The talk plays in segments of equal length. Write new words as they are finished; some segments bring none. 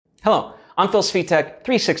Hello, I'm Phil Svitek,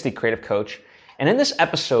 360 Creative Coach, and in this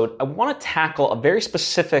episode, I want to tackle a very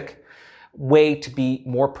specific way to be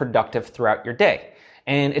more productive throughout your day.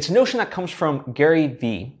 And it's a notion that comes from Gary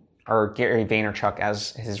Vee, or Gary Vaynerchuk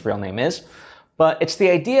as his real name is, but it's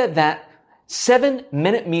the idea that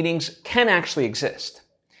 7-minute meetings can actually exist.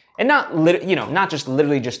 And not just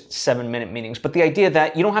literally just 7-minute meetings, but the idea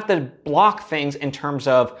that you don't have to block things in terms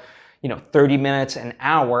of, 30 minutes, an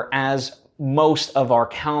hour as most of our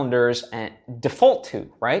calendars default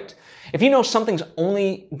to, right? If you know something's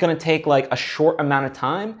only going to take like a short amount of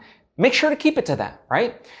time, make sure to keep it to that,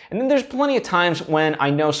 right? And then there's plenty of times when I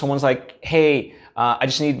know someone's like, hey, I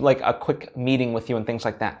just need like a quick meeting with you and things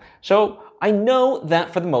like that. So I know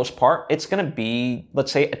that for the most part, it's going to be,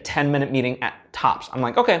 let's say, a 10-minute meeting at tops. I'm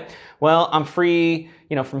like, okay, well, I'm free,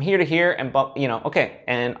 from here to here and, okay,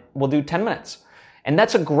 and we'll do 10 minutes. And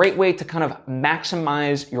that's a great way to kind of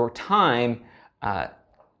maximize your time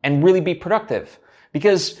and really be productive.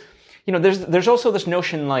 Because, there's also this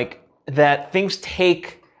notion like that things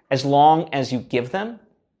take as long as you give them.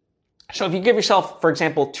 So if you give yourself, for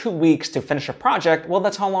example, 2 weeks to finish a project, well,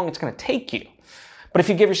 that's how long it's going to take you. But if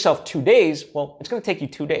you give yourself 2 days, well, it's going to take you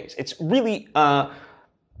 2 days. It's really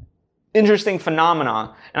interesting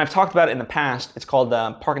phenomenon. And I've talked about it in the past. It's called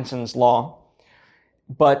Parkinson's Law.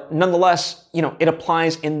 But nonetheless, it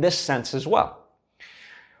applies in this sense as well.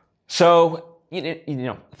 So,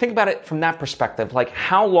 think about it from that perspective. Like,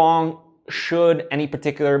 how long should any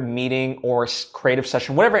particular meeting or creative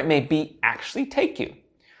session, whatever it may be, actually take you?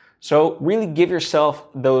 So really give yourself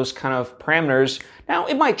those kind of parameters. Now,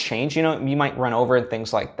 it might change, you might run over and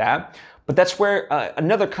things like that. But that's where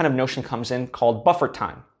another kind of notion comes in called buffer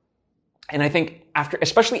time. And I think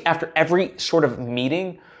especially after every sort of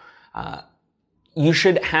meeting, you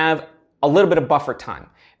should have a little bit of buffer time.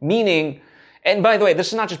 Meaning, and by the way, this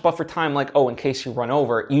is not just buffer time like, in case you run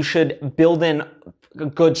over. You should build in a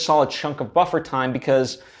good solid chunk of buffer time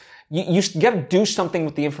because you got to do something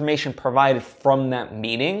with the information provided from that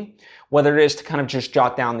meeting, whether it is to kind of just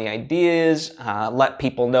jot down the ideas, let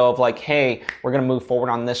people know of like, hey, we're going to move forward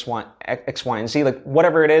on this one, X, Y, and Z, like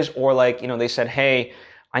whatever it is, or like, they said, hey,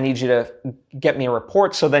 I need you to get me a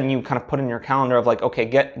report. So then you kind of put in your calendar of like,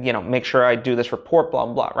 okay, make sure I do this report, blah,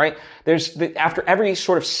 blah, right? After every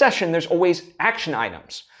sort of session, there's always action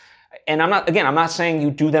items. And I'm not saying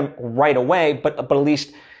you do them right away, but at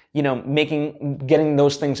least, getting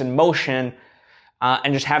those things in motion,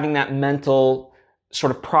 and just having that mental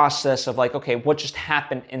sort of process of like, okay, what just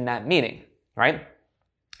happened in that meeting, right?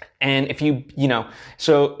 And if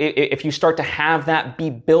if you start to have that be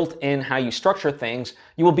built in how you structure things,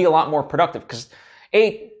 you will be a lot more productive because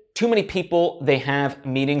too many people, they have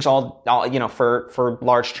meetings all for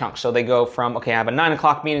large chunks. So they go from, okay, I have a 9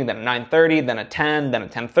 o'clock meeting, then a 9:30, then a 10, then a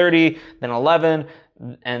 10:30, then 11,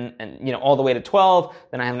 and all the way to 12,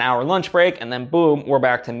 then I have an hour lunch break, and then boom, we're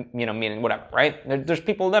back to, meeting, whatever, right? There's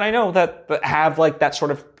people that I know that have like that sort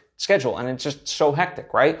of schedule, and it's just so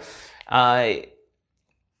hectic, right?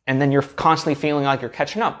 And then you're constantly feeling like you're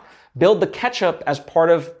catching up. Build the catch up as part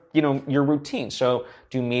of, your routine. So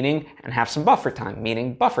do meeting and have some buffer time,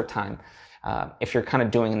 meeting buffer time, if you're kind of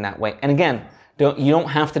doing it that way. And again, you don't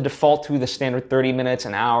have to default to the standard 30 minutes,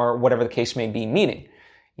 an hour, whatever the case may be meeting.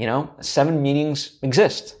 7 meetings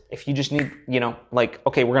exist. If you just need, like,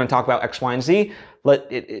 okay, we're going to talk about X, Y, and Z.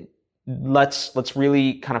 Let's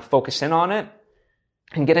really kind of focus in on it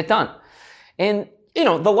and get it done. And,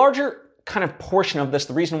 the larger kind of portion of this,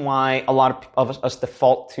 the reason why a lot of us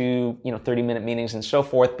default to, 30-minute meetings and so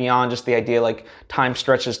forth, beyond just the idea like time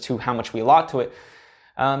stretches to how much we allot to it,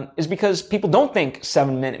 is because people don't think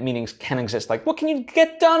 7-minute meetings can exist. Like, what can you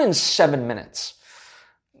get done in 7 minutes?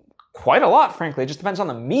 Quite a lot, frankly. It just depends on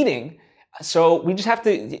the meeting. So we just have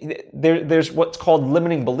to, there's what's called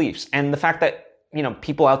limiting beliefs. And the fact that,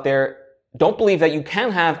 people out there don't believe that you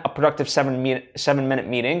can have a productive 7-minute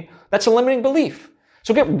meeting, that's a limiting belief.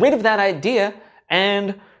 So get rid of that idea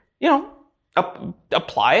and,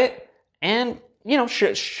 apply it and,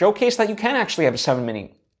 showcase that you can actually have a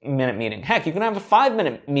 7-minute meeting. Heck, you can have a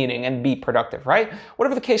 5-minute meeting and be productive, right?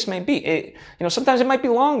 Whatever the case may be. Sometimes it might be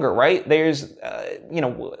longer, right? There's,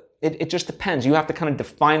 it just depends. You have to kind of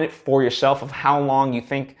define it for yourself of how long you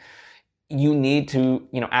think you need to,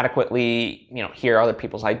 adequately, hear other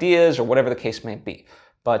people's ideas or whatever the case may be.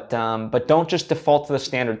 But don't just default to the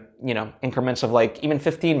standard, increments of like even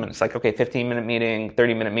 15 minutes, like, okay, 15-minute meeting,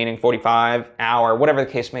 30-minute meeting, 45, hour, whatever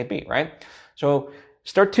the case may be, right? So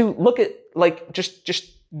start to look at like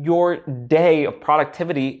just your day of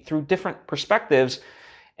productivity through different perspectives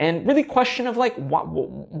and really question of like,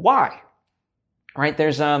 why, right?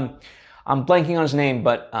 There's, I'm blanking on his name,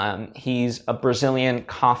 but he's a Brazilian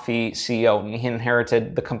coffee CEO, and he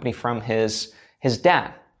inherited the company from his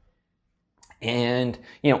dad. And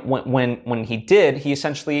when he did, he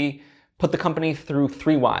essentially put the company through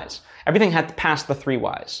 3 whys. Everything had to pass the 3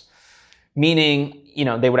 whys. Meaning,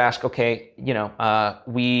 they would ask, okay,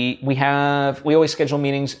 we always schedule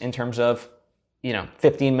meetings in terms of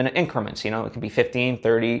 15-minute increments. It could be 15,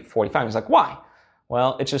 30, 45. He's like, why?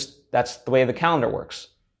 Well, that's the way the calendar works.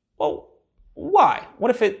 Well, why?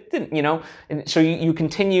 What if it didn't, And so you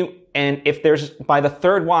continue, and by the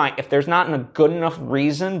 3rd why, if there's not a good enough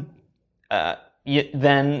reason,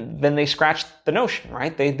 then they scratched the notion,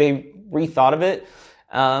 right? They rethought of it,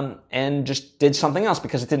 and just did something else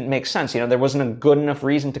because it didn't make sense. There wasn't a good enough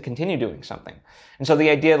reason to continue doing something. And so the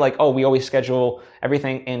idea we always schedule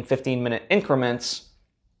everything in 15-minute increments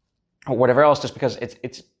or whatever else just because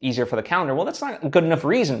it's easier for the calendar. Well, that's not a good enough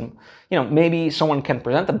reason. Maybe someone can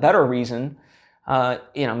present a better reason,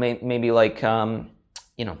 maybe like,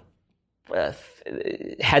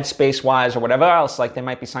 headspace wise or whatever else, like there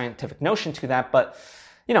might be scientific notion to that, but,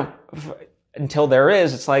 until there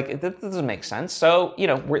is, it's like, it doesn't make sense. So,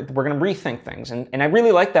 we're going to rethink things. And I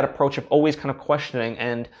really like that approach of always kind of questioning.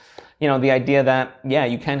 And, the idea that,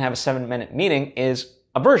 you can have a 7-minute meeting is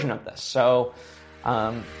a version of this. So,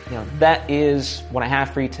 that is what I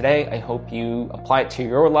have for you today. I hope you apply it to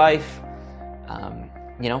your life, and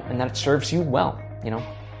that it serves you well,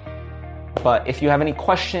 But if you have any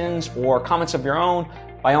questions or comments of your own,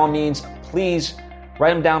 by all means, please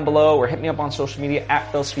write them down below or hit me up on social media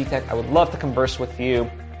 @PhilSvitek. I would love to converse with you.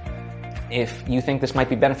 If you think this might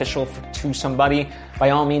be beneficial to somebody, by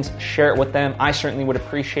all means, share it with them. I certainly would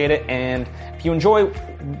appreciate it. And if you enjoy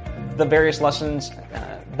the various lessons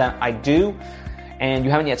that I do, and you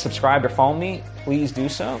haven't yet subscribed or followed me, please do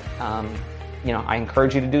so. I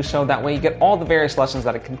encourage you to do so. That way you get all the various lessons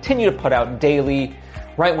that I continue to put out daily,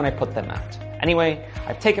 right when I put them out. Anyway,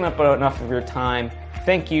 I've taken up enough of your time.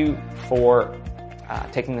 Thank you for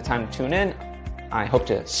taking the time to tune in. I hope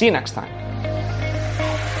to see you next time.